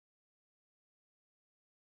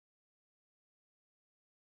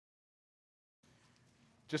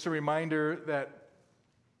Just a reminder that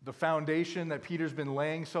the foundation that Peter's been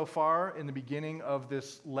laying so far in the beginning of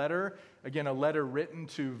this letter, again, a letter written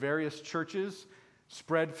to various churches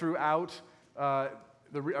spread throughout a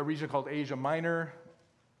region called Asia Minor.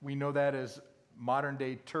 We know that as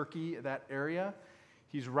modern-day Turkey, that area.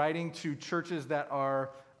 He's writing to churches that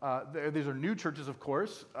are, these are new churches, of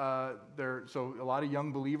course. So a lot of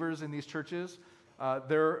young believers in these churches.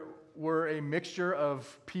 There were a mixture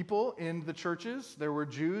of people in the churches. There were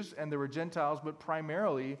Jews and there were Gentiles, but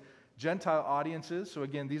primarily Gentile audiences. So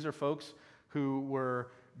again, these are folks who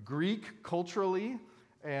were Greek culturally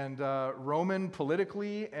and Roman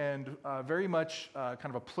politically and very much kind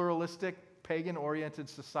of a pluralistic, pagan-oriented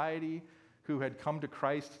society who had come to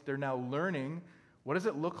Christ. They're now learning, what does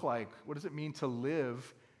it look like? What does it mean to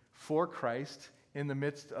live for Christ in the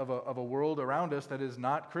midst of a world around us that is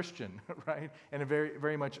not Christian, right? And very,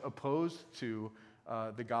 very much opposed to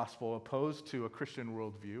the gospel, opposed to a Christian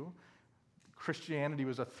worldview. Christianity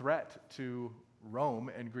was a threat to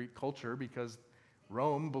Rome and Greek culture because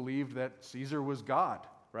Rome believed that Caesar was God,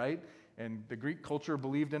 right? And the Greek culture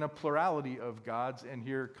believed in a plurality of gods, and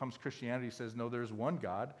here comes Christianity, says, no, there's one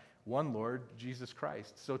God, one Lord, Jesus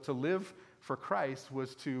Christ. So to live for Christ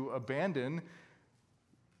was to abandon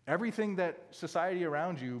everything that society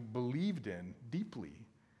around you believed in deeply.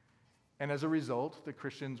 And as a result, the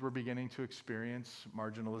Christians were beginning to experience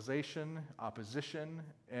marginalization, opposition,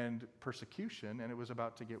 and persecution, and it was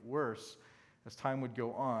about to get worse as time would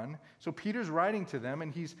go on. So Peter's writing to them,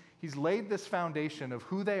 and he's laid this foundation of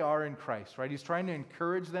who they are in Christ, right? He's trying to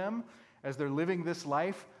encourage them as they're living this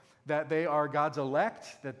life that they are God's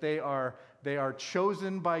elect, that they are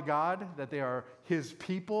chosen by God, that they are His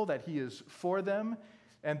people, that He is for them,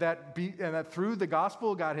 and that through the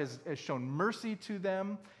gospel, God has shown mercy to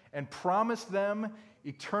them and promised them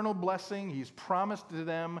eternal blessing. He's promised to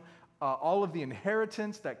them all of the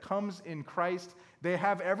inheritance that comes in Christ. They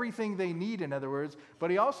have everything they need, in other words,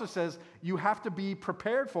 but he also says you have to be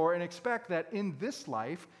prepared for and expect that in this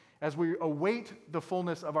life, as we await the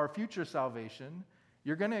fullness of our future salvation,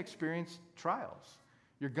 you're going to experience trials.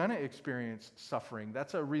 You're going to experience suffering.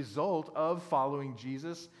 That's a result of following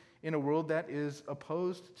Jesus in a world that is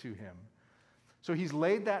opposed to him. So he's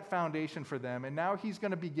laid that foundation for them, and now he's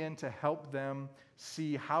going to begin to help them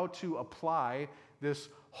see how to apply this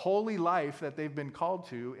holy life that they've been called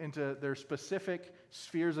to into their specific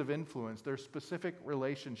spheres of influence, their specific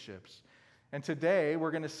relationships. And today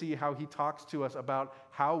we're going to see how he talks to us about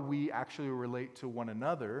how we actually relate to one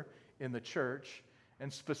another in the church,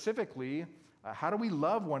 and specifically, how do we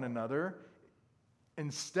love one another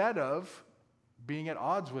instead of being at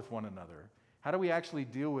odds with one another? How do we actually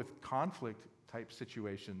deal with conflict-type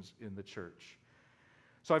situations in the church?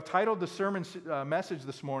 So I've titled the sermon message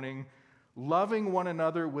this morning, Loving One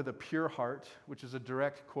Another with a Pure Heart, which is a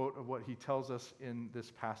direct quote of what he tells us in this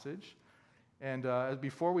passage. And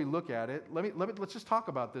before we look at it, let's just talk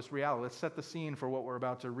about this reality. Let's set the scene for what we're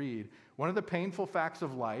about to read. One of the painful facts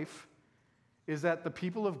of life is that the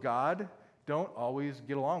people of God don't always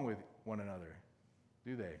get along with one another,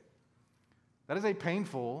 do they? That is a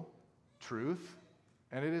painful truth,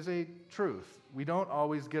 and it is a truth. We don't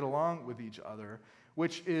always get along with each other,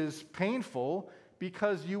 which is painful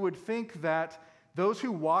because you would think that those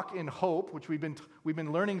who walk in hope, which we've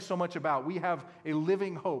been learning so much about, we have a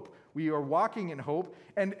living hope. We are walking in hope,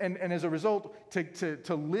 and as a result,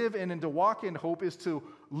 to live in and to walk in hope is to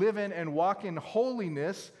live in and walk in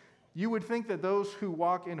holiness. You would think that those who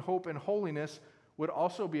walk in hope and holiness would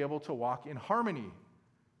also be able to walk in harmony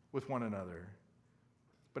with one another.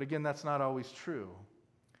 But again, that's not always true.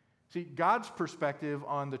 See, God's perspective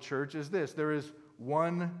on the church is this: there is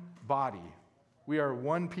one body. We are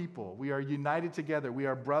one people. We are united together. We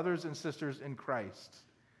are brothers and sisters in Christ.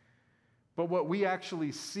 But what we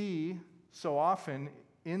actually see so often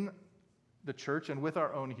in the church and with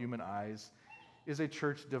our own human eyes is a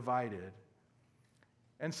church divided,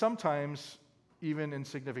 and sometimes even in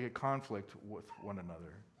significant conflict with one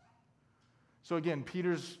another. So again,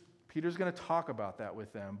 Peter's going to talk about that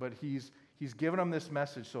with them, but he's given them this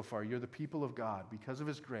message so far. You're the people of God because of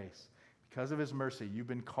his grace, because of his mercy. You've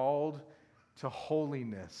been called to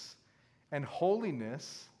holiness. And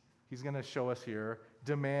holiness, he's going to show us here,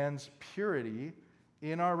 demands purity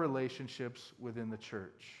in our relationships within the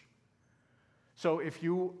church. So if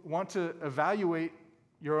you want to evaluate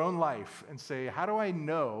your own life and say, how do I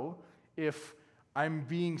know if I'm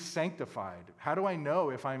being sanctified? How do I know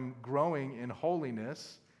if I'm growing in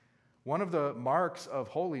holiness? One of the marks of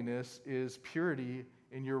holiness is purity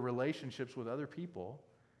in your relationships with other people,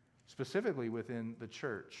 specifically within the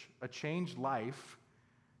church. A changed life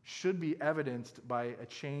should be evidenced by a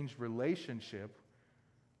changed relationship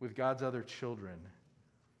with God's other children.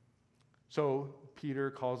 So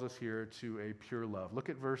Peter calls us here to a pure love. Look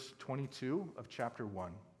at verse 22 of chapter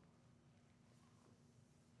 1.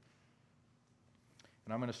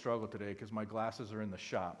 And I'm going to struggle today because my glasses are in the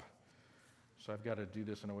shop. So I've got to do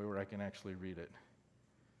this in a way where I can actually read it.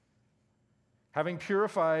 Having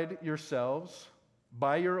purified yourselves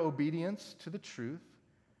by your obedience to the truth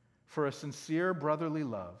for a sincere brotherly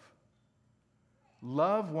love,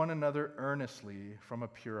 love one another earnestly from a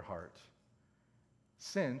pure heart,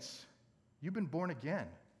 since you've been born again,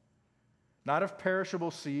 not of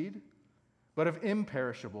perishable seed, but of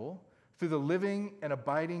imperishable, through the living and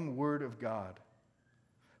abiding Word of God.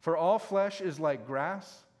 For all flesh is like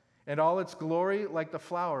grass, and all its glory like the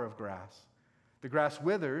flower of grass. The grass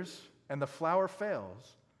withers, and the flower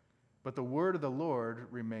fails, but the word of the Lord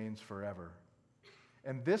remains forever.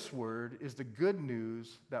 And this word is the good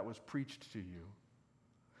news that was preached to you.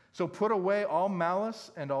 So put away all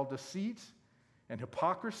malice and all deceit and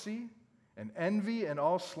hypocrisy and envy and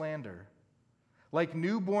all slander. Like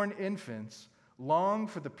newborn infants, long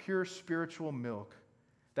for the pure spiritual milk,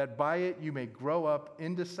 that by it you may grow up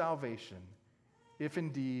into salvation, if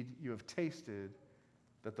indeed you have tasted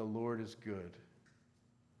that the Lord is good.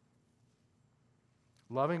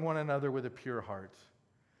 Loving one another with a pure heart.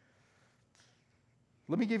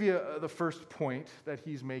 Let me give you the first point that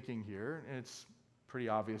he's making here, and it's pretty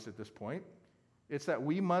obvious at this point. It's that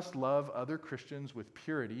we must love other Christians with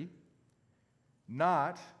purity,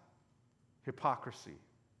 not hypocrisy.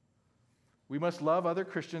 We must love other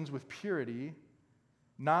Christians with purity,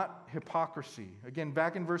 not hypocrisy. Again,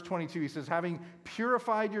 back in verse 22, he says, having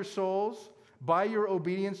purified your souls by your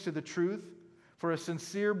obedience to the truth for a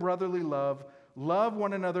sincere brotherly love, love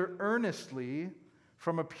one another earnestly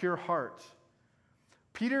from a pure heart.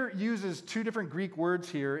 Peter uses two different Greek words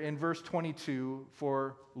here in verse 22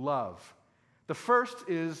 for love. The first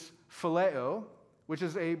is phileo, which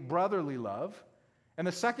is a brotherly love. And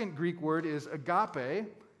the second Greek word is agape,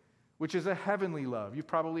 which is a heavenly love. You've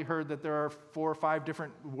probably heard that there are 4 or 5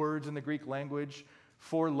 different words in the Greek language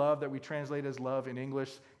for love that we translate as love in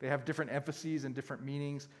English. They have different emphases and different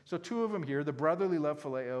meanings. So 2 of them here, the brotherly love,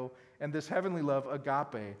 phileo, and this heavenly love,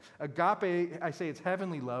 agape. Agape, I say it's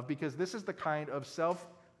heavenly love because this is the kind of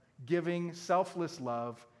self-giving, selfless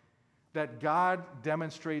love that God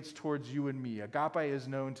demonstrates towards you and me. Agape is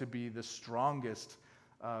known to be the strongest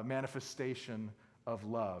manifestation of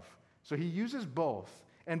love. So he uses both.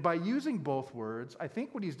 And by using both words, I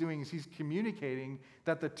think what he's doing is he's communicating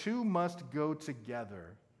that the two must go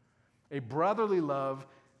together. A brotherly love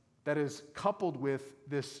that is coupled with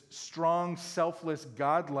this strong, selfless,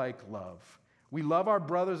 godlike love. We love our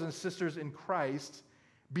brothers and sisters in Christ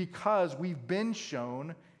because we've been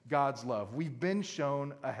shown God's love. We've been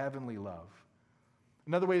shown a heavenly love.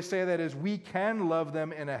 Another way to say that is we can love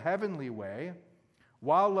them in a heavenly way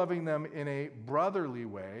while loving them in a brotherly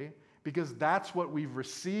way, because that's what we've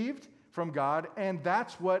received from God, and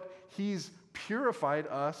that's what he's purified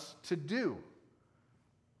us to do.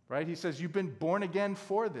 Right? He says, you've been born again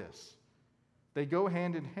for this. They go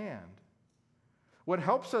hand in hand. What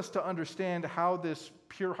helps us to understand how this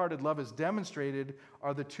pure-hearted love is demonstrated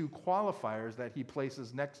are the 2 qualifiers that he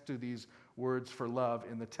places next to these words for love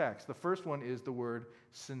in the text. The first one is the word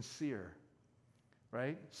sincere.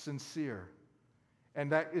 Right? Sincere. And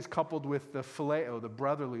that is coupled with the phileo, the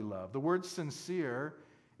brotherly love. The word sincere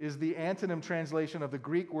is the antonym translation of the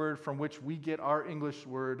Greek word from which we get our English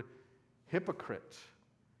word hypocrite.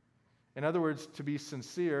 In other words, to be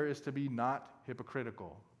sincere is to be not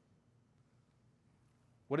hypocritical.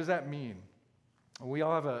 What does that mean? We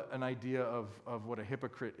all have an idea of what a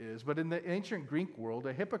hypocrite is, but in the ancient Greek world,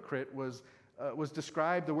 a hypocrite was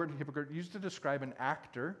described, the word hypocrite used to describe an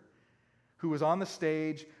actor who was on the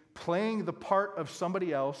stage playing the part of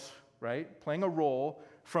somebody else, right? Playing a role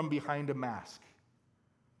from behind a mask.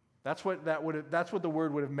 That's what the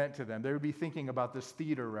word would have meant to them. They would be thinking about this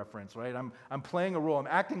theater reference, right? I'm playing a role. I'm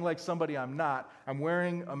acting like somebody I'm not. I'm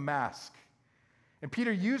wearing a mask. And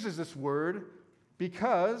Peter uses this word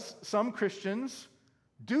because some Christians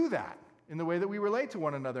do that in the way that we relate to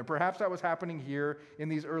one another. Perhaps that was happening here in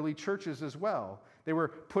these early churches as well. They were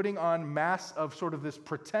putting on masks of sort of this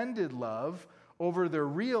pretended love over their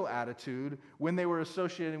real attitude when they were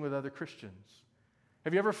associating with other Christians.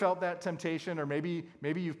 Have you ever felt that temptation? Or maybe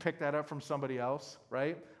you've picked that up from somebody else,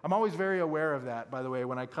 right? I'm always very aware of that, by the way,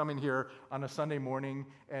 when I come in here on a Sunday morning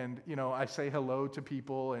and, I say hello to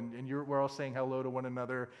people and we're all saying hello to one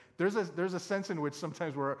another. There's a sense in which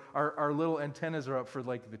sometimes our little antennas are up for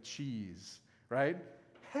like the cheese, right?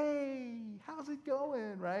 Hey, how's it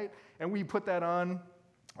going, right? And we put that on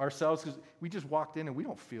ourselves because we just walked in and we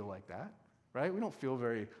don't feel like that. right? We don't feel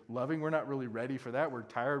very loving. We're not really ready for that. We're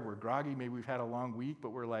tired. We're groggy. Maybe we've had a long week,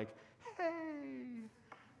 but we're like, hey,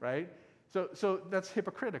 right? So that's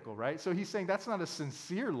hypocritical, right? So he's saying that's not a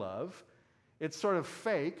sincere love. It's sort of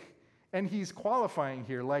fake. And he's qualifying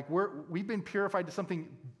here, like we've been purified to something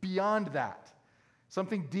beyond that,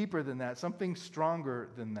 something deeper than that, something stronger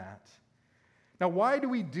than that. Now, why do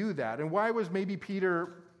we do that? And why was maybe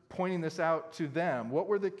Peter pointing this out to them? What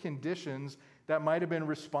were the conditions that might have been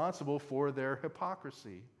responsible for their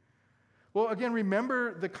hypocrisy? Well, again,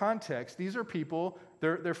 remember the context. These are people,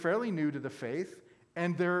 they're fairly new to the faith,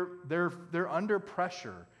 and they're under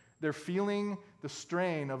pressure. They're feeling the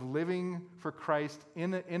strain of living for Christ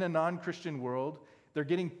in a non-Christian world. They're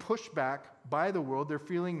getting pushed back by the world. They're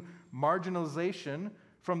feeling marginalization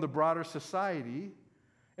from the broader society.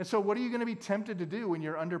 And so what are you going to be tempted to do when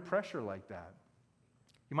you're under pressure like that?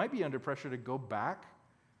 You might be under pressure to go back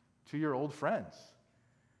to your old friends,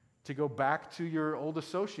 to go back to your old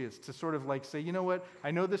associates, to sort of like say, you know what,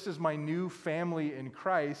 I know this is my new family in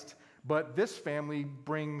Christ, but this family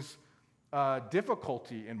brings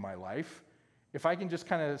difficulty in my life. If I can just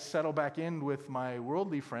kind of settle back in with my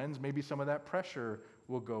worldly friends, maybe some of that pressure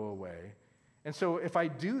will go away. And so if I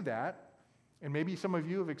do that, and maybe some of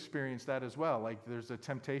you have experienced that as well, like there's a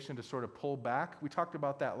temptation to sort of pull back. We talked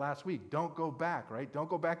about that last week. Don't go back, right? Don't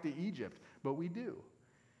go back to Egypt, but we do.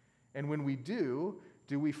 And when we do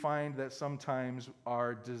we find that sometimes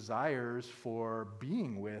our desires for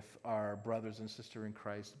being with our brothers and sisters in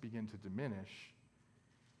Christ begin to diminish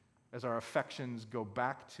as our affections go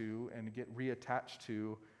back to and get reattached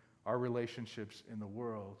to our relationships in the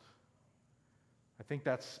world? I think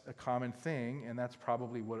that's a common thing, and that's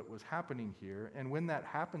probably what was happening here. And when that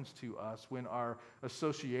happens to us, when our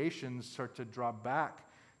associations start to draw back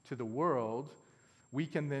to the world, we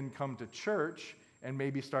can then come to church and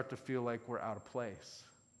maybe start to feel like we're out of place,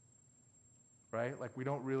 right? Like we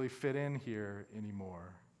don't really fit in here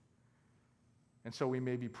anymore. And so we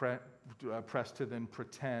may be pressed to then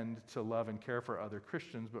pretend to love and care for other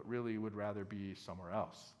Christians, but really would rather be somewhere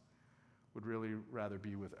else, would really rather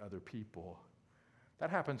be with other people.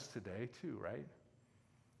 That happens today too, right?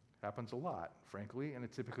 Happens a lot, frankly, and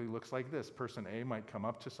it typically looks like this. Person A might come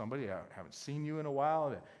up to somebody, I haven't seen you in a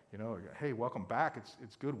while, hey, welcome back,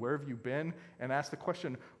 it's good, where have you been? And ask the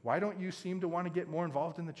question, why don't you seem to want to get more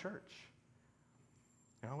involved in the church?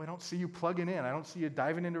 I don't see you plugging in. I don't see you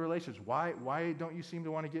diving into relationships. Why don't you seem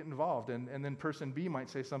to want to get involved? And then person B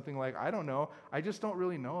might say something like, I don't know. I just don't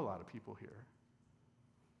really know a lot of people here.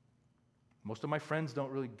 Most of my friends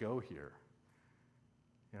don't really go here.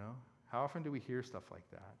 How often do we hear stuff like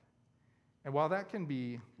that? And while that can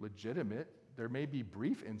be legitimate, there may be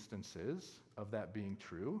brief instances of that being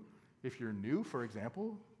true. If you're new, for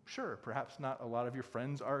example, sure, perhaps not a lot of your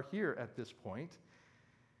friends are here at this point.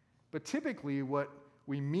 But typically what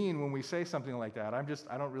we mean when we say something like that,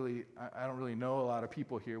 I don't really know a lot of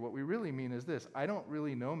people here. What we really mean is this: I don't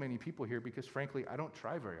really know many people here because, frankly, I don't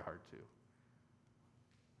try very hard to.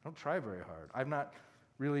 I don't try very hard. I've not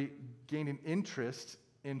really gained an interest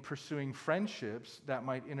in pursuing friendships that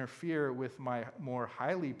might interfere with my more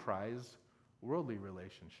highly prized worldly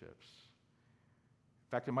relationships.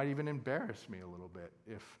 In fact, it might even embarrass me a little bit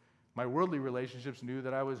if my worldly relationships knew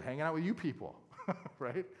that I was hanging out with you people,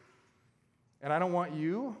 right? And I don't want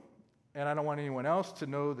you, and I don't want anyone else to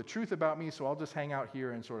know the truth about me, so I'll just hang out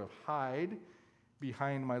here and sort of hide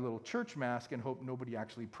behind my little church mask and hope nobody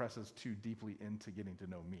actually presses too deeply into getting to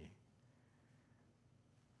know me.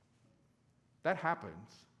 That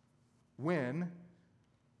happens when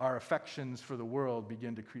our affections for the world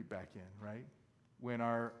begin to creep back in, right? When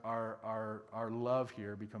our love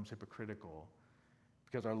here becomes hypocritical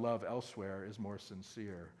because our love elsewhere is more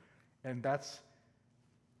sincere. And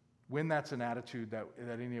when that's an attitude that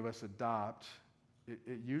any of us adopt,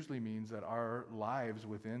 it usually means that our lives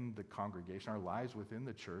within the congregation, our lives within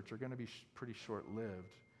the church are going to be pretty short-lived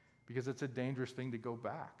because it's a dangerous thing to go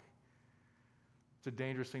back. It's a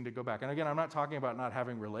dangerous thing to go back. And again, I'm not talking about not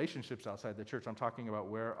having relationships outside the church. I'm talking about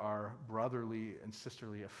where our brotherly and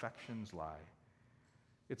sisterly affections lie.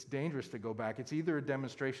 It's dangerous to go back. It's either a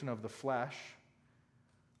demonstration of the flesh,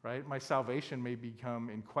 right? My salvation may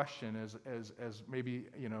become in question as maybe,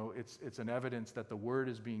 it's an evidence that the word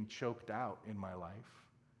is being choked out in my life.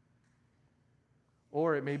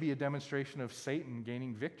 Or it may be a demonstration of Satan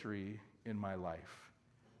gaining victory in my life.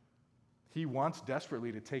 He wants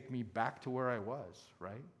desperately to take me back to where I was,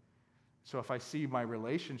 right? So if I see my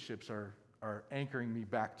relationships are anchoring me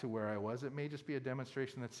back to where I was, it may just be a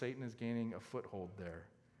demonstration that Satan is gaining a foothold there.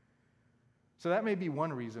 So that may be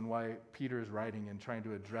one reason why Peter is writing and trying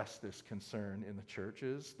to address this concern in the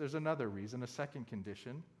churches. There's another reason, a second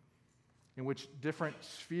condition. in which different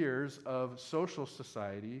spheres of social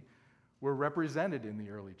society were represented in the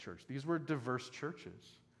early church. These were diverse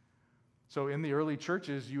churches. So in the early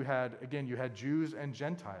churches, you had Jews and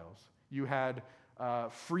Gentiles. You had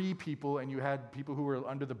free people, and you had people who were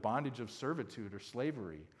under the bondage of servitude or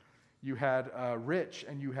slavery. You had rich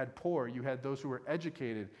and you had poor. You had those who were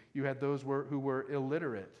educated. You had those who were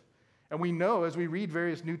illiterate. And we know as we read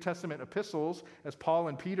various New Testament epistles, as Paul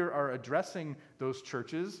and Peter are addressing those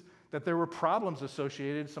churches, that there were problems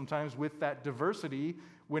associated sometimes with that diversity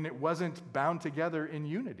when it wasn't bound together in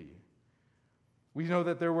unity. We know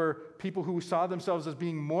that there were people who saw themselves as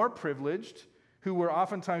being more privileged, who were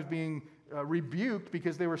oftentimes being rebuked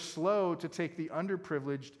because they were slow to take the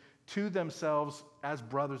underprivileged to themselves as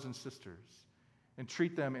brothers and sisters and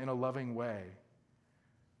treat them in a loving way.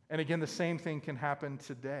 And again, the same thing can happen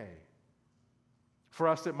today. For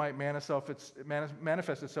us, it might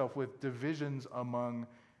manifest itself with divisions among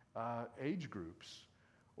age groups,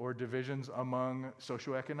 or divisions among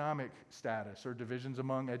socioeconomic status, or divisions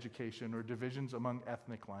among education, or divisions among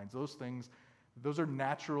ethnic lines. Those are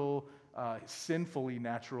natural, sinfully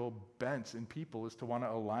natural bents in people, is to want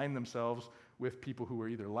to align themselves with people who are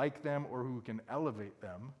either like them or who can elevate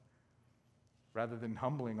them, rather than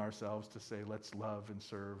humbling ourselves to say, let's love and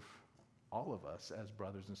serve all of us as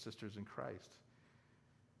brothers and sisters in Christ.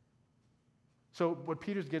 So what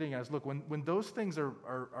Peter's getting at is, look, when those things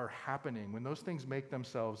are happening, when those things make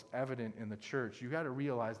themselves evident in the church, you got to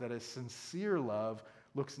realize that a sincere love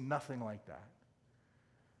looks nothing like that.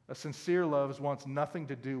 A sincere love wants nothing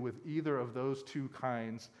to do with either of those two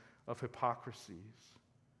kinds of hypocrisies.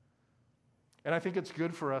 And I think it's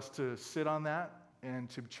good for us to sit on that and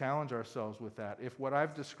to challenge ourselves with that. If what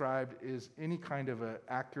I've described is any kind of an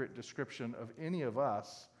accurate description of any of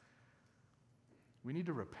us, we need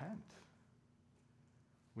to repent.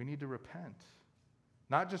 We need to repent.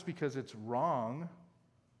 Not just because it's wrong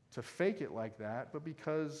to fake it like that, but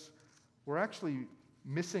because we're actually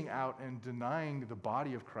missing out and denying the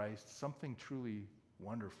body of Christ something truly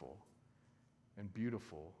wonderful and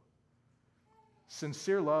beautiful.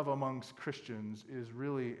 Sincere love amongst Christians is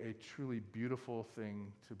really a truly beautiful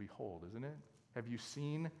thing to behold, isn't it? Have you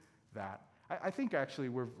seen that? I think actually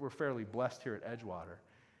we're fairly blessed here at Edgewater.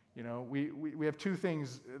 You know, we have two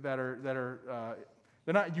things that are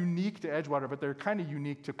they're not unique to Edgewater, but they're kind of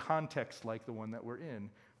unique to contexts like the one that we're in.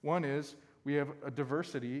 One is we have a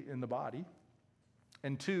diversity in the body,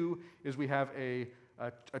 and two is we have a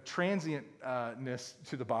transientness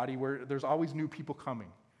to the body where there's always new people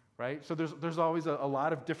coming, right? So there's always a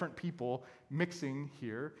lot of different people mixing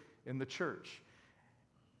here in the church.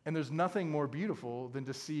 And there's nothing more beautiful than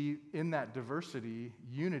to see in that diversity,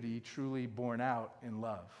 unity truly borne out in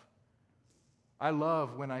love. I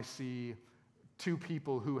love when I see two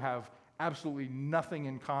people who have absolutely nothing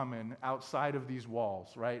in common outside of these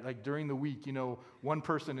walls, right? Like during the week, you know, one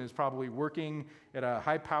person is probably working at a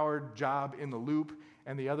high-powered job in the Loop,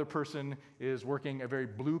 and the other person is working a very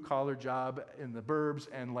blue-collar job in the burbs,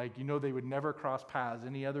 and like, you know, they would never cross paths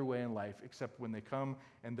any other way in life except when they come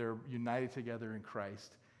and they're united together in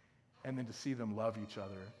Christ. And then to see them love each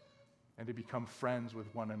other and to become friends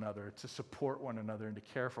with one another, to support one another and to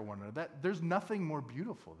care for one another. There's nothing more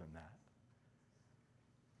beautiful than that.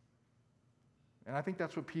 And I think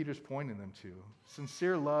that's what Peter's pointing them to.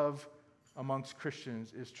 Sincere love amongst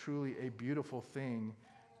Christians is truly a beautiful thing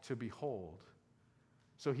to behold.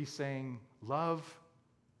 So he's saying, love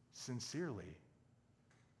sincerely.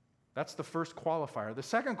 That's the first qualifier. The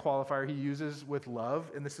second qualifier he uses with love,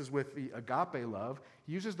 and this is with the agape love,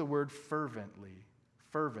 he uses the word fervently.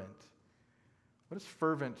 Fervent. What does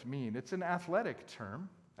fervent mean? It's an athletic term,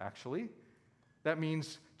 actually. That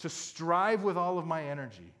means to strive with all of my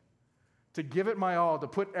energy, to give it my all, to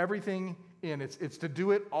put everything in. It's to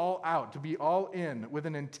do it all out, to be all in with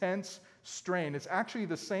an intense strain. It's actually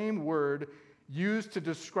the same word used to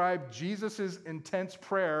describe Jesus' intense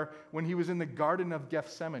prayer when he was in the Garden of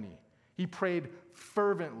Gethsemane. He prayed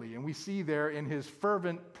fervently, and we see there in his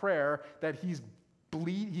fervent prayer that he's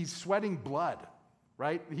sweating blood,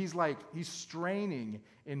 right? He's straining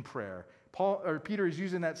in prayer. Peter is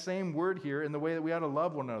using that same word here in the way that we ought to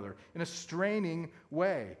love one another, in a straining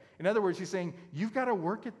way. In other words, he's saying, you've got to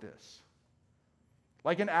work at this.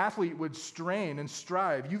 Like an athlete would strain and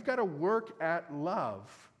strive, you've got to work at love.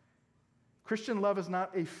 Christian love is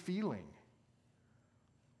not a feeling.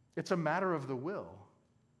 It's a matter of the will.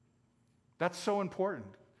 That's so important,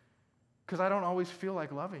 because I don't always feel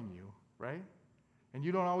like loving you, right? And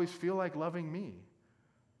you don't always feel like loving me.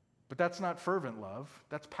 But that's not fervent love,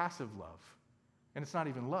 that's passive love. And it's not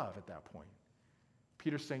even love at that point.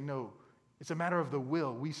 Peter's saying, no, It's a matter of the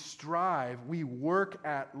will. We strive, we work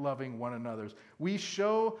at loving one another. We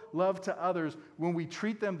show love to others when we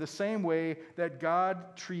treat them the same way that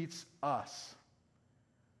God treats us.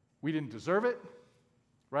 We didn't deserve it,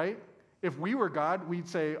 right? If we were God, we'd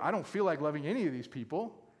say, I don't feel like loving any of these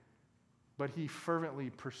people. But he fervently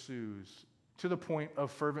pursues, to the point of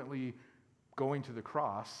fervently going to the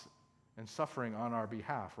cross and suffering on our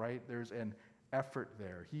behalf, right? There's an effort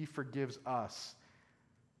there. He forgives us.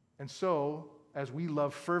 And so, as we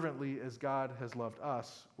love fervently as God has loved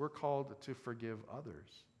us, we're called to forgive others.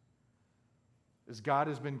 As God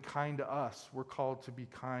has been kind to us, we're called to be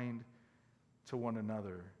kind to one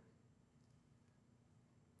another.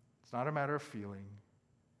 It's not a matter of feeling.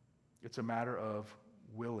 It's a matter of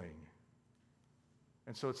willing.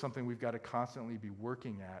 And so it's something we've got to constantly be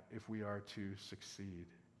working at if we are to succeed.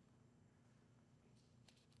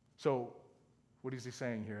 So, what is he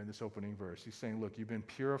saying here in this opening verse? He's saying, look, you've been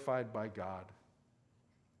purified by God,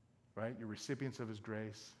 right? You're recipients of his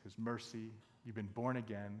grace, his mercy. You've been born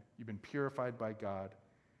again. You've been purified by God.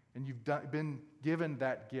 And you've been given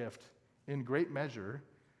that gift in great measure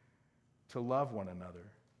to love one another.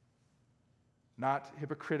 Not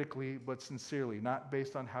hypocritically, but sincerely. Not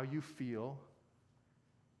based on how you feel,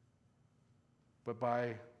 but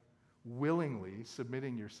by willingly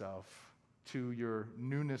submitting yourself to your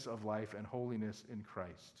newness of life and holiness in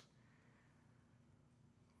Christ.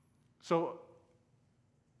 So,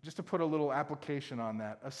 just to put a little application on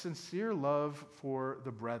that, a sincere love for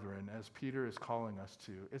the brethren, as Peter is calling us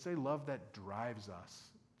to, is a love that drives us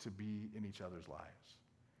to be in each other's lives.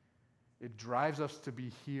 It drives us to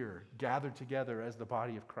be here, gathered together as the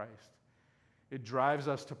body of Christ. It drives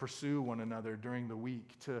us to pursue one another during the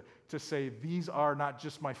week, to say, these are not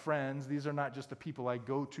just my friends, these are not just the people I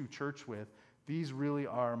go to church with, these really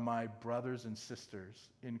are my brothers and sisters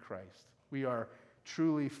in Christ. We are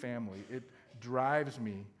truly family. It drives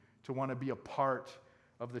me to want to be a part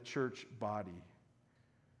of the church body.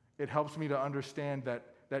 It helps me to understand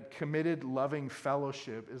that committed, loving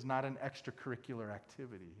fellowship is not an extracurricular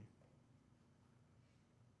activity.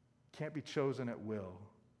 It can't be chosen at will.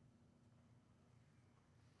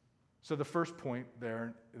 So the first point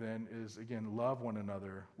there then is, again, love one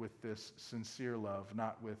another with this sincere love,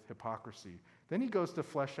 not with hypocrisy. Then he goes to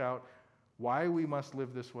flesh out why we must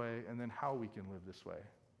live this way and then how we can live this way.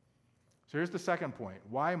 So here's the second point.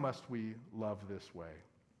 Why must we love this way?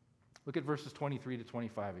 Look at verses 23 to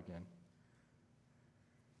 25 again.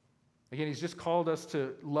 Again, he's just called us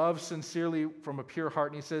to love sincerely from a pure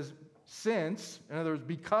heart. And he says, since, in other words,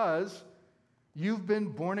 because you've been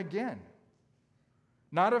born again.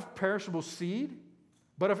 Not of perishable seed,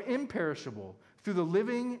 but of imperishable, through the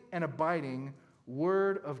living and abiding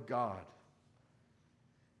Word of God.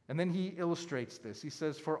 And then he illustrates this. He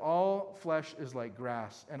says, for all flesh is like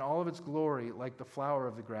grass, and all of its glory like the flower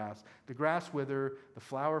of the grass. The grass withers, the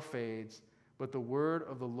flower fades, but the word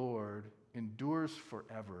of the Lord endures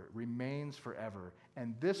forever, it remains forever.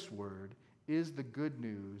 And this word is the good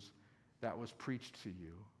news that was preached to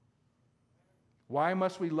you. Why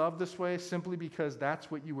must we love this way? Simply because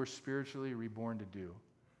that's what you were spiritually reborn to do.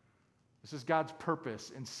 This is God's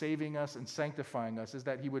purpose in saving us and sanctifying us, is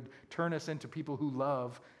that he would turn us into people who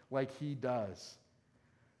love like he does.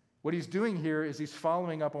 What he's doing here is he's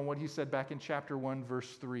following up on what he said back in chapter 1,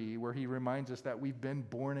 verse 3, where he reminds us that we've been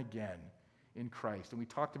born again in Christ. And we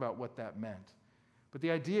talked about what that meant. But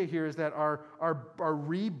the idea here is that our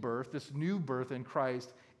rebirth, this new birth in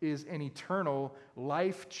Christ, is an eternal,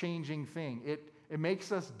 life-changing thing. It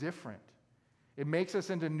makes us different. It makes us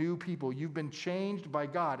into new people. You've been changed by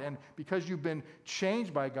God. And because you've been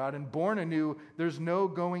changed by God and born anew, there's no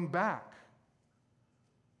going back.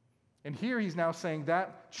 And here he's now saying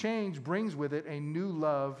that change brings with it a new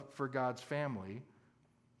love for God's family.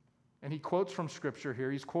 And he quotes from Scripture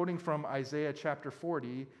here. He's quoting from Isaiah chapter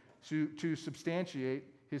 40 to substantiate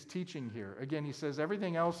his teaching here. Again, he says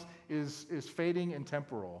everything else is fading and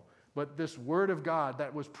temporal. But this word of God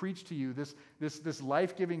that was preached to you, this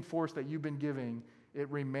life-giving force that you've been giving, it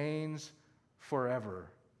remains forever.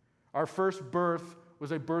 Our first birth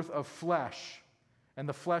was a birth of flesh, and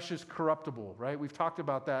the flesh is corruptible, right? We've talked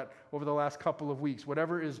about that over the last couple of weeks.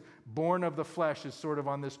 Whatever is born of the flesh is sort of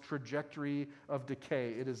on this trajectory of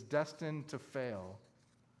decay. It is destined to fail.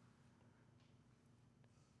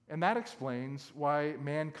 And that explains why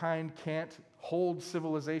mankind can't hold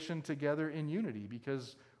civilization together in unity,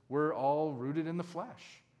 because we're all rooted in the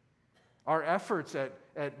flesh. Our efforts at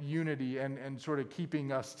unity and sort of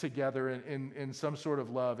keeping us together in some sort of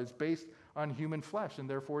love is based on human flesh, and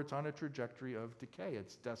therefore it's on a trajectory of decay.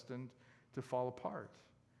 It's destined to fall apart.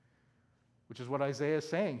 which is what Isaiah is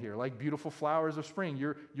saying here, like beautiful flowers of spring.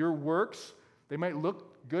 Your works, they might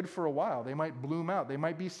look good for a while. They might bloom out. They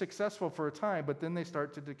might be successful for a time, but then they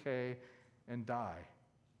start to decay and die.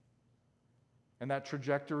 And that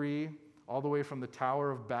trajectory, all the way from the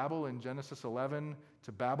Tower of Babel in Genesis 11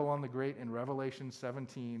 to Babylon the Great in Revelation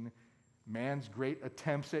 17, man's great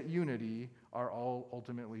attempts at unity are all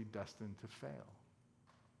ultimately destined to fail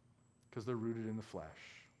because they're rooted in the flesh.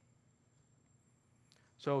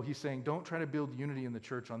 So he's saying, don't try to build unity in the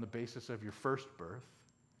church on the basis of your first birth.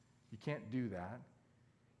 You can't do that.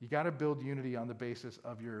 You got to build unity on the basis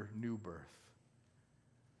of your new birth.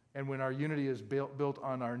 And when our unity is built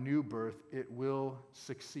on our new birth, it will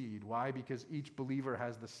succeed. Why? Because each believer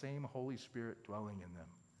has the same Holy Spirit dwelling in them.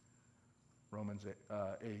 Romans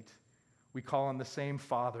 8. We call on the same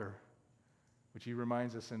Father, which he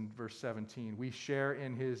reminds us in verse 17. We share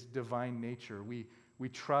in his divine nature. We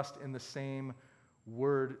trust in the same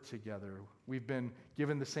word together. We've been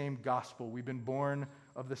given the same gospel. We've been born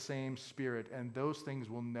of the same Spirit. And those things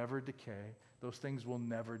will never decay. Those things will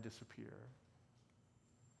never disappear.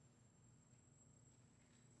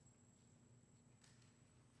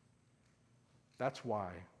 That's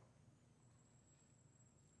why.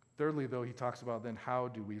 Thirdly, though, he talks about then how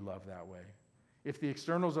do we love that way? If the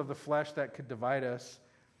externals of the flesh that could divide us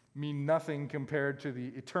mean nothing compared to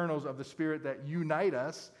the eternals of the Spirit that unite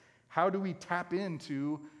us, how do we tap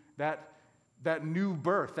into that new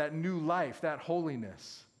birth, that new life, that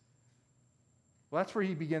holiness? Well, that's where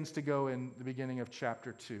he begins to go in the beginning of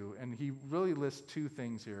chapter 2. And he really lists two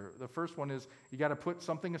things here. The first one is you got to put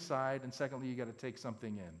something aside, and secondly, you got to take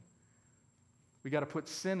something in. We got to put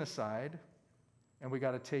sin aside, and we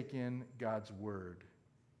got to take in God's word.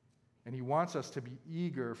 And he wants us to be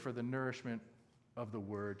eager for the nourishment of the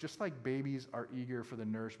word, just like babies are eager for the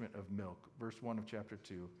nourishment of milk. Verse 1 of chapter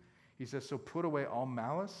 2. He says, so put away all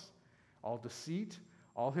malice, all deceit,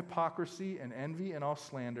 all hypocrisy and envy and all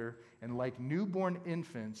slander, and like newborn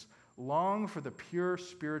infants, long for the pure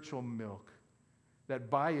spiritual milk, that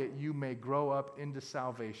by it you may grow up into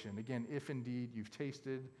salvation. Again, if indeed you've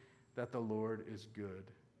tasted that the Lord is good.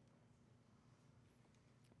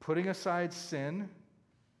 Putting aside sin,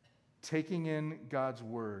 taking in God's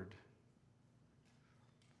word.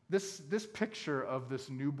 This picture of this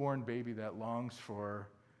newborn baby that longs for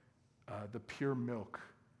the pure milk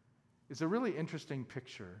is a really interesting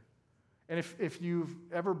picture. And if you've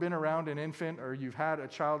ever been around an infant or you've had a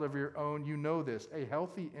child of your own, you know this. A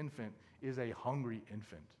healthy infant is a hungry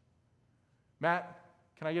infant. Matt,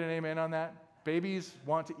 can I get an amen on that? Babies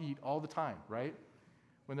want to eat all the time, right?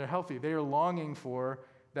 When they're healthy, they are longing for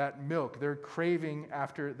that milk. They're craving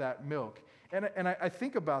after that milk. And I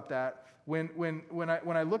think about that when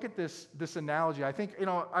I look at this analogy. I think,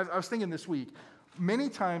 I was thinking this week, many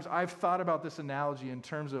times I've thought about this analogy in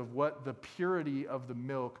terms of what the purity of the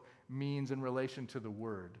milk means in relation to the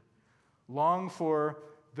word. Long for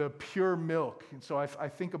the pure milk. And so I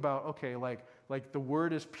think about, okay, like the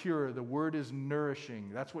word is pure, the word is nourishing.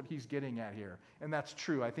 That's what he's getting at here. And that's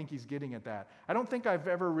true. I think he's getting at that. I don't think I've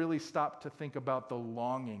ever really stopped to think about the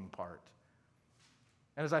longing part.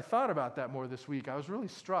 And as I thought about that more this week, I was really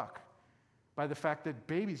struck by the fact that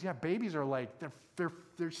babies are like,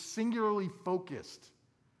 they're singularly focused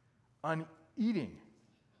on eating,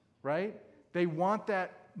 right? They want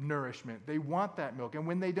that nourishment. They want that milk. And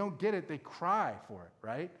when they don't get it, they cry for it,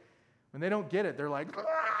 right? When they don't get it, they're like,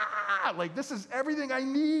 ah! Like, this is everything I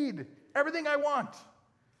need, everything I want.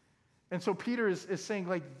 And so Peter is saying,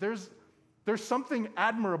 like, there's something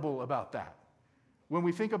admirable about that when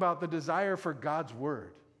we think about the desire for God's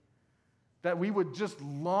word, that we would just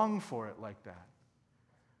long for it like that.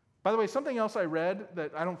 By the way, something else I read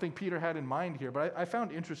that I don't think Peter had in mind here, but I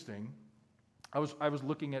found interesting. I was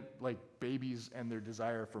looking at like babies and their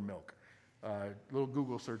desire for milk. Little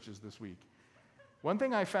Google searches this week. One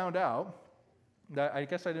thing I found out that I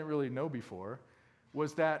guess I didn't really know before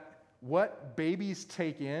was that what babies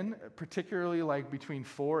take in, particularly like between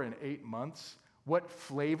 4 and 8 months, what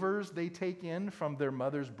flavors they take in from their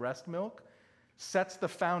mother's breast milk sets the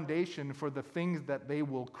foundation for the things that they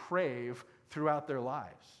will crave throughout their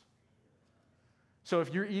lives. So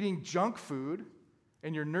if you're eating junk food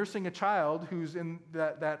and you're nursing a child who's in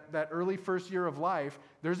that early first year of life,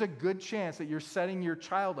 there's a good chance that you're setting your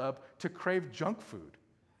child up to crave junk food.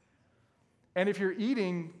 And if you're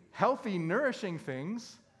eating healthy, nourishing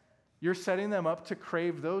things, you're setting them up to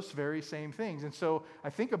crave those very same things. And so I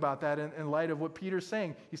think about that in light of what Peter's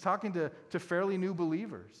saying. He's talking to fairly new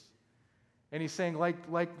believers. And he's saying,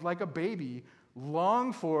 like a baby,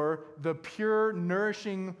 long for the pure,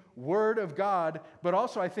 nourishing word of God, but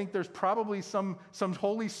also I think there's probably some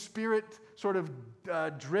Holy Spirit sort of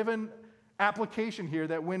driven application here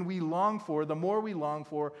that when we long for, the more we long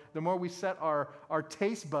for, the more we set our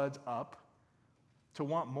taste buds up to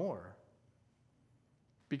want more.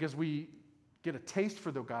 Because we get a taste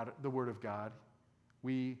for the Word of God,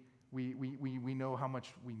 we know how much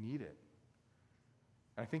we need it.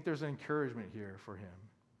 And I think there's an encouragement here for him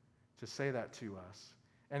to say that to us.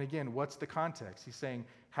 And again, what's the context? He's saying,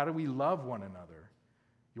 how do we love one another?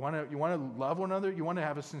 You want to love one another? You want to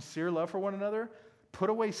have a sincere love for one another? Put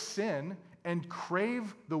away sin and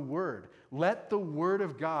crave the Word. Let the Word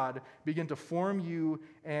of God begin to form you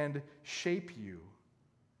and shape you.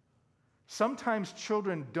 Sometimes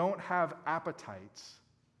children don't have appetites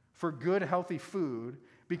for good, healthy food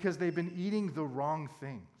because they've been eating the wrong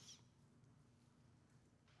things.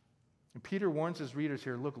 And Peter warns his readers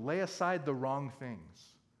here, look, lay aside the wrong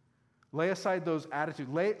things. Lay aside those attitudes.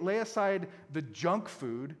 Lay aside the junk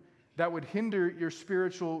food that would hinder your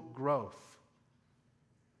spiritual growth.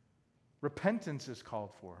 Repentance is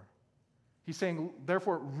called for. He's saying,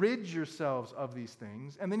 therefore, rid yourselves of these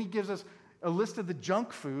things. And then he gives us a list of the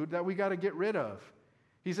junk food that we got to get rid of.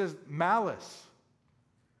 He says, malice,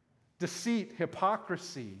 deceit,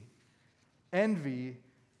 hypocrisy, envy,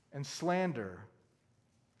 and slander.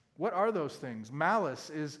 What are those things? Malice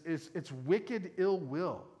is it's wicked ill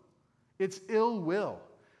will. It's ill will.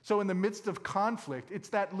 So in the midst of conflict, it's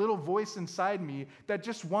that little voice inside me that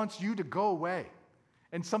just wants you to go away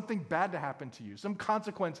and something bad to happen to you, some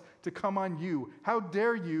consequence to come on you. How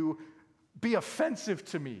dare you be offensive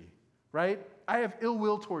to me, right? I have ill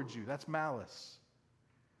will towards you. That's malice.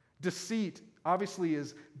 Deceit, obviously,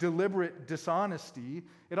 is deliberate dishonesty.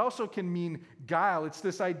 It also can mean guile. It's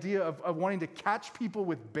this idea of wanting to catch people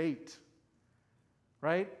with bait,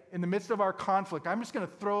 right? In the midst of our conflict, I'm going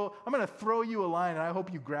to throw you a line, and I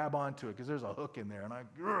hope you grab onto it because there's a hook in there, and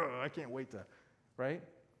I can't wait to, right?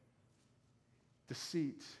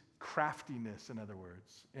 Deceit, craftiness, in other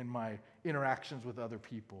words, in my interactions with other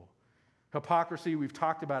people. Hypocrisy, we've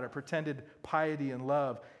talked about it, pretended piety and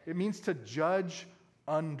love. It means to judge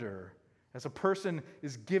under, as a person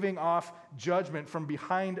is giving off judgment from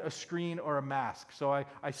behind a screen or a mask. So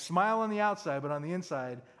I smile on the outside, but on the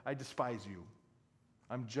inside, I despise you.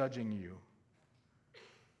 I'm judging you.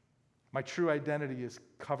 My true identity is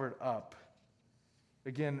covered up.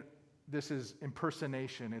 Again, this is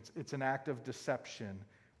impersonation. It's an act of deception.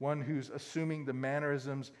 One who's assuming the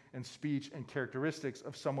mannerisms and speech and characteristics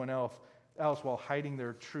of someone else while hiding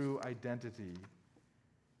their true identity.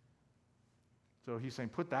 So he's saying,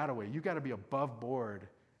 put that away. You've got to be above board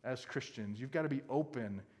as Christians. You've got to be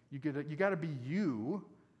open. You got to be you,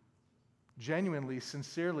 genuinely,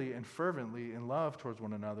 sincerely, and fervently in love towards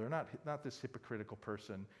one another, not this hypocritical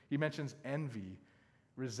person. He mentions envy.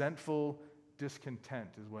 Resentful discontent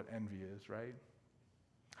is what envy is, right?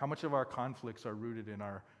 How much of our conflicts are rooted in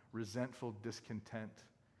our resentful discontent?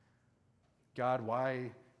 God,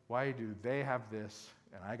 why do they have this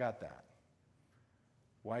and I got that?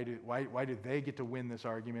 Why do they get to win this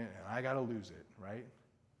argument and I got to lose it, right?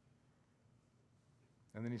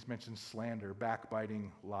 And then he's mentioned slander,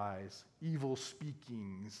 backbiting, lies, evil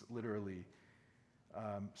speakings, literally,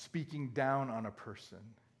 speaking down on a person,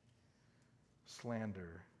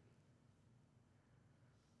 slander.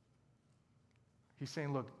 He's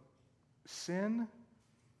saying, look, sin,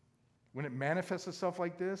 when it manifests itself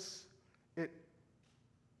like this,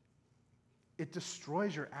 it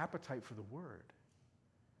destroys your appetite for the Word.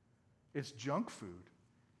 It's junk food.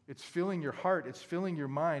 It's filling your heart, it's filling your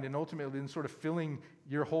mind, and ultimately then sort of filling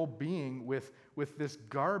your whole being with this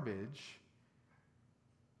garbage,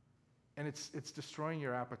 and it's destroying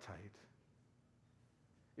your appetite.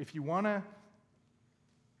 If you want to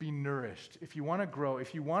be nourished, if you want to grow,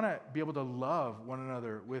 if you want to be able to love one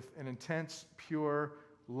another with an intense, pure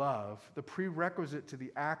love, the prerequisite to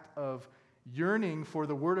the act of yearning for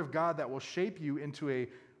the Word of God that will shape you into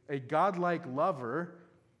a godlike lover,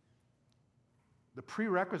 the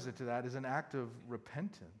prerequisite to that is an act of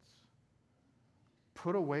repentance.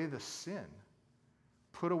 Put away the sin.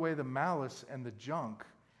 Put away the malice and the junk.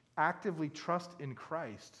 Actively trust in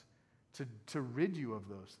Christ to rid you of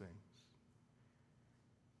those things.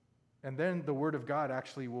 And then the Word of God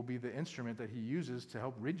actually will be the instrument that He uses to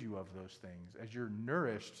help rid you of those things as you're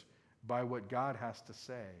nourished by what God has to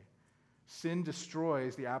say. Sin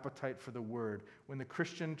destroys the appetite for the Word. When the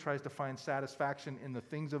Christian tries to find satisfaction in the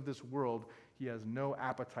things of this world, he has no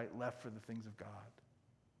appetite left for the things of God.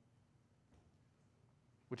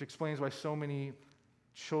 Which explains why so many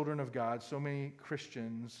children of God, so many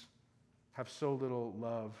Christians have so little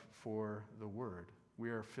love for the Word. We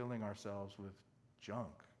are filling ourselves with junk.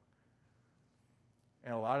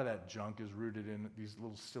 And a lot of that junk is rooted in these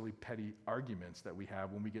little silly, petty arguments that we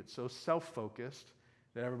have when we get so self-focused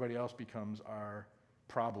that everybody else becomes our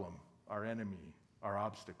problem, our enemy, our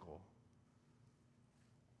obstacle.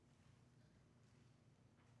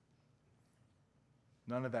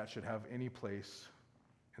 None of that should have any place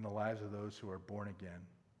in the lives of those who are born again.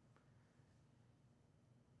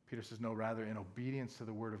 Peter says, no, rather, in obedience to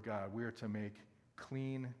the word of God, we are to make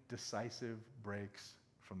clean, decisive breaks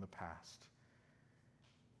from the past.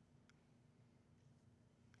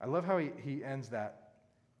 I love how he ends that,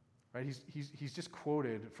 right? He's just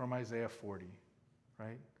quoted from Isaiah 40, right?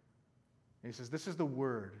 And he says, this is the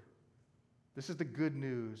word. This is the good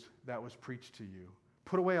news that was preached to you.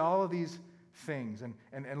 Put away all of these things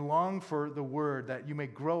and long for the word that you may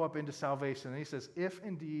grow up into salvation. And he says, if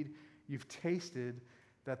indeed you've tasted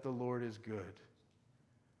that the Lord is good.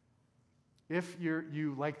 If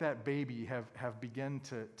you like that baby, have begun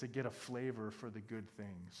to get a flavor for the good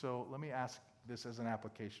thing. So let me ask this as an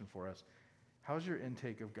application for us. How's your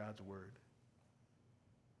intake of God's word?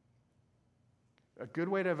 A good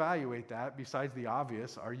way to evaluate that, besides the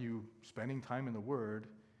obvious, are you spending time in the word,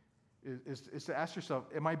 is to ask yourself,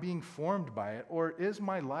 am I being formed by it? Or is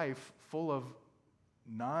my life full of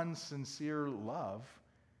non-sincere love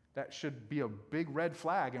that should be a big red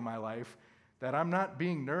flag in my life that I'm not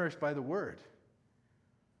being nourished by the word?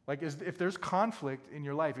 Like, if there's conflict in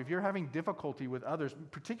your life, if you're having difficulty with others,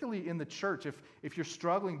 particularly in the church, if you're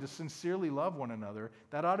struggling to sincerely love one another,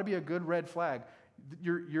 that ought to be a good red flag.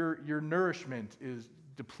 Your nourishment is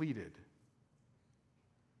depleted.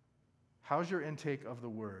 How's your intake of the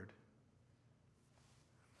word?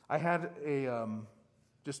 I had a,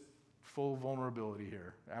 just full vulnerability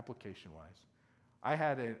here, application-wise. I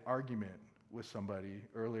had an argument with somebody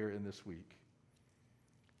earlier in this week.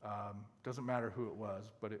 Doesn't matter who it was,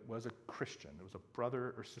 but it was a Christian. It was a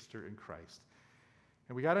brother or sister in Christ.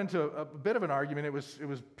 And we got into a bit of an argument. It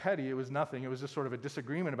was petty. It was nothing. It was just sort of a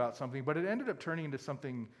disagreement about something, but it ended up turning into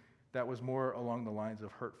something that was more along the lines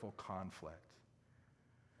of hurtful conflict.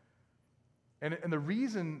 And the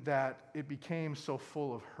reason that it became so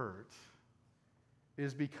full of hurt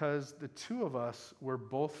is because the two of us were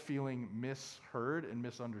both feeling misheard and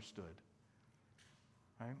misunderstood.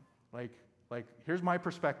 Right? Like, here's my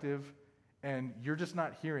perspective, and you're just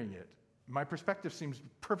not hearing it. My perspective seems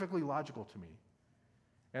perfectly logical to me.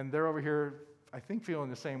 And they're over here, I think,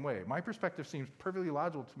 feeling the same way. My perspective seems perfectly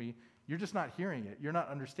logical to me. You're just not hearing it. You're not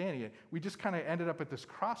understanding it. We just kind of ended up at this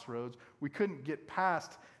crossroads. We couldn't get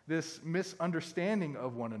past this misunderstanding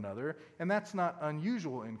of one another, and that's not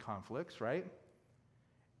unusual in conflicts, right?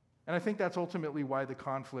 And I think that's ultimately why the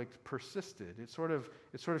conflict persisted. It sort of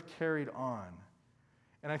carried on.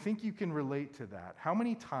 And I think you can relate to that. How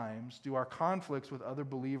many times do our conflicts with other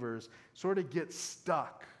believers sort of get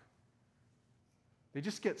stuck? They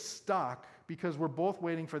just get stuck because we're both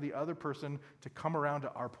waiting for the other person to come around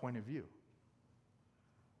to our point of view.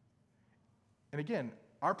 And again,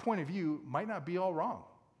 our point of view might not be all wrong.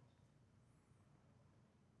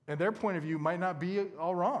 And their point of view might not be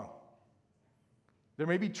all wrong. There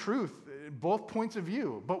may be truth in both points of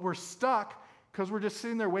view, but we're stuck because we're just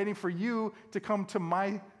sitting there waiting for you to come to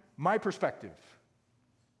my perspective.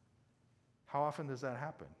 How often does that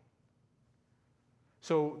happen?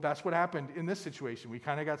 So that's what happened in this situation. We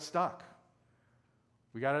kind of got stuck.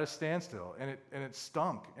 We got at a standstill, and it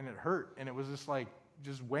stunk, and it hurt, and it was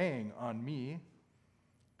just weighing on me.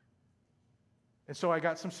 And so I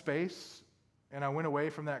got some space, and I went away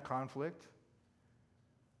from that conflict.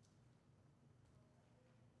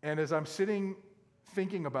 And as I'm sitting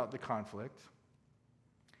thinking about the conflict,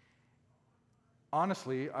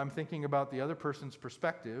 honestly, I'm thinking about the other person's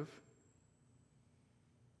perspective,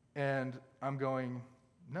 and I'm going,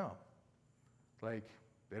 no, they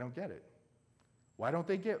don't get it. Why don't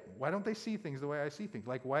they see things the way I see things?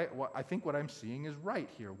 Why I think what I'm seeing is right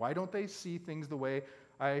here. Why don't they see things the way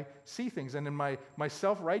I see things? And in my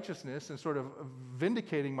self-righteousness and sort of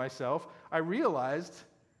vindicating myself, I realized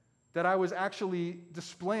that I was actually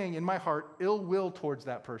displaying in my heart ill will towards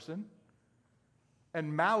that person,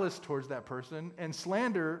 and malice towards that person, and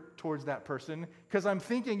slander towards that person, because I'm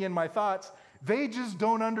thinking in my thoughts, they just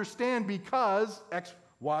don't understand because X,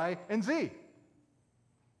 Y, and Z.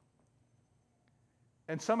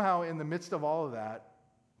 And somehow in the midst of all of that,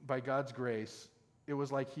 by God's grace, it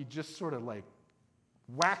was like he just sort of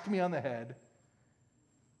whacked me on the head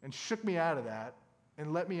and shook me out of that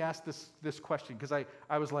and let me ask this question, because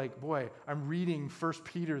I was like, boy, I'm reading 1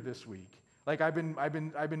 Peter this week. I've been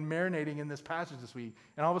marinating in this passage this week,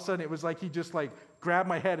 and all of a sudden it was like he just grabbed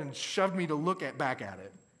my head and shoved me to look back at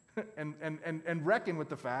it, and reckon with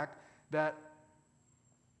the fact that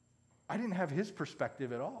I didn't have his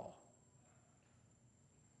perspective at all.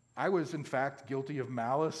 I was, in fact, guilty of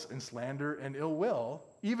malice and slander and ill will.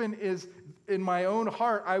 Even as in my own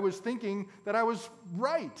heart, I was thinking that I was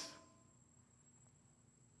right.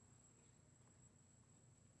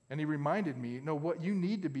 And he reminded me, no, what you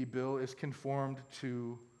need to be, Bill, is conformed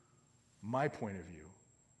to my point of view.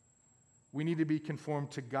 We need to be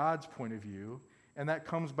conformed to God's point of view, and that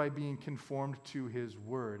comes by being conformed to his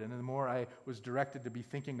word. And the more I was directed to be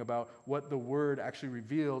thinking about what the word actually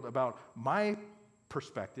revealed about my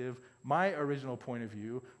perspective, my original point of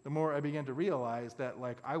view, the more I began to realize that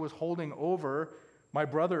I was holding over my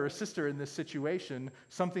brother or sister in this situation,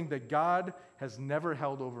 something that God has never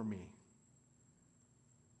held over me.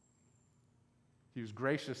 He was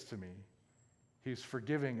gracious to me. He was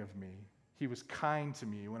forgiving of me. He was kind to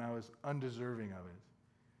me when I was undeserving of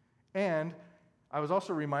it. And I was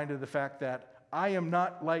also reminded of the fact that I am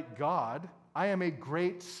not like God. I am a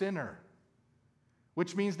great sinner,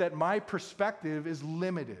 which means that my perspective is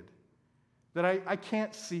limited, that I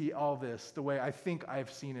can't see all this the way I think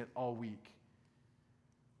I've seen it all week.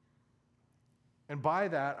 And by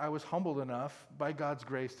that, I was humbled enough, by God's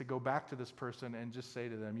grace, to go back to this person and just say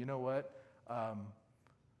to them, you know what?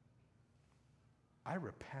 I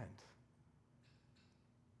repent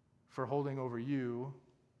for holding over you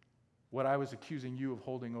what I was accusing you of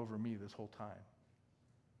holding over me this whole time.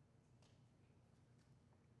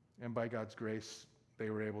 And by God's grace, they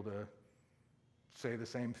were able to say the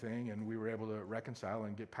same thing, and we were able to reconcile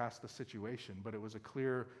and get past the situation. But it was a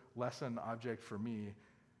clear lesson object for me,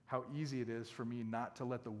 how easy it is for me not to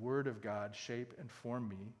let the Word of God shape and form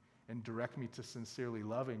me and direct me to sincerely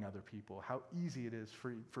loving other people. How easy it is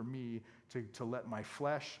for me to let my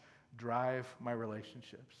flesh drive my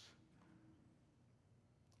relationships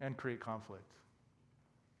and create conflict.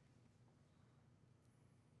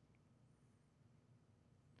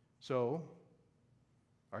 So,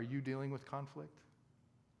 are you dealing with conflict?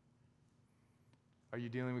 Are you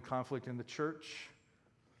dealing with conflict in the church?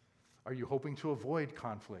 Are you hoping to avoid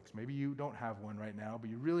conflicts? Maybe you don't have one right now, but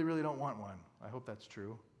you really, really don't want one. I hope that's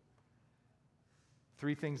true.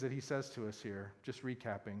 3 things that he says to us here, just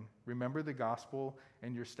recapping. Remember the gospel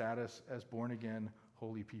and your status as born-again,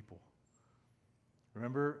 holy people.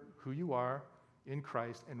 Remember who you are in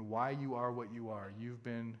Christ and why you are what you are.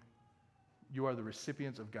 You are the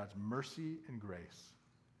recipients of God's mercy and grace.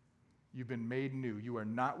 You've been made new. You are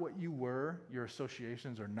not what you were. Your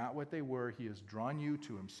associations are not what they were. He has drawn you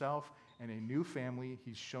to himself and a new family.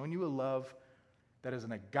 He's shown you a love that is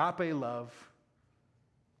an agape love,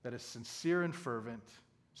 that is sincere and fervent,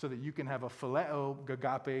 so that you can have a phileo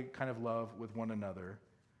agape kind of love with one another.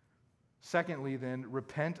 Secondly, then,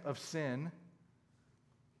 repent of sin.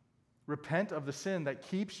 Repent of the sin that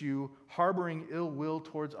keeps you harboring ill will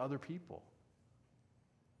towards other people.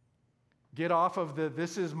 Get off of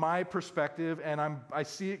this is my perspective and I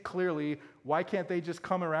see it clearly. Why can't they just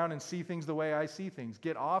come around and see things the way I see things?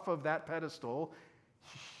 Get off of that pedestal.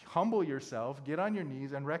 Humble yourself, get on your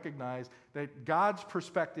knees, and recognize that God's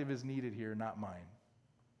perspective is needed here, not mine.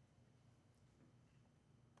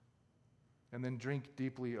 And then drink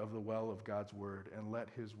deeply of the well of God's word and let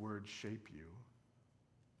his word shape you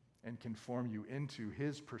and conform you into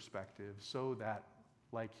his perspective so that,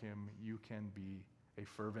 like him, you can be a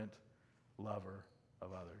fervent lover of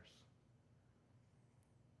others.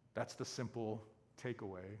 That's the simple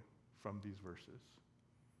takeaway from these verses.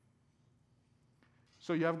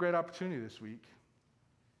 So you have a great opportunity this week.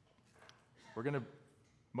 We're going to,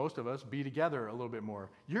 most of us, be together a little bit more.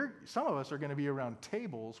 Some of us are going to be around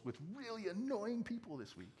tables with really annoying people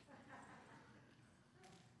this week.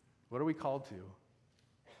 What are we called to?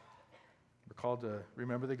 We're called to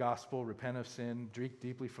remember the gospel, repent of sin, drink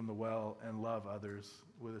deeply from the well, and love others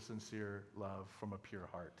with a sincere love from a pure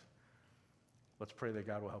heart. Let's pray that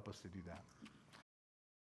God will help us to do that.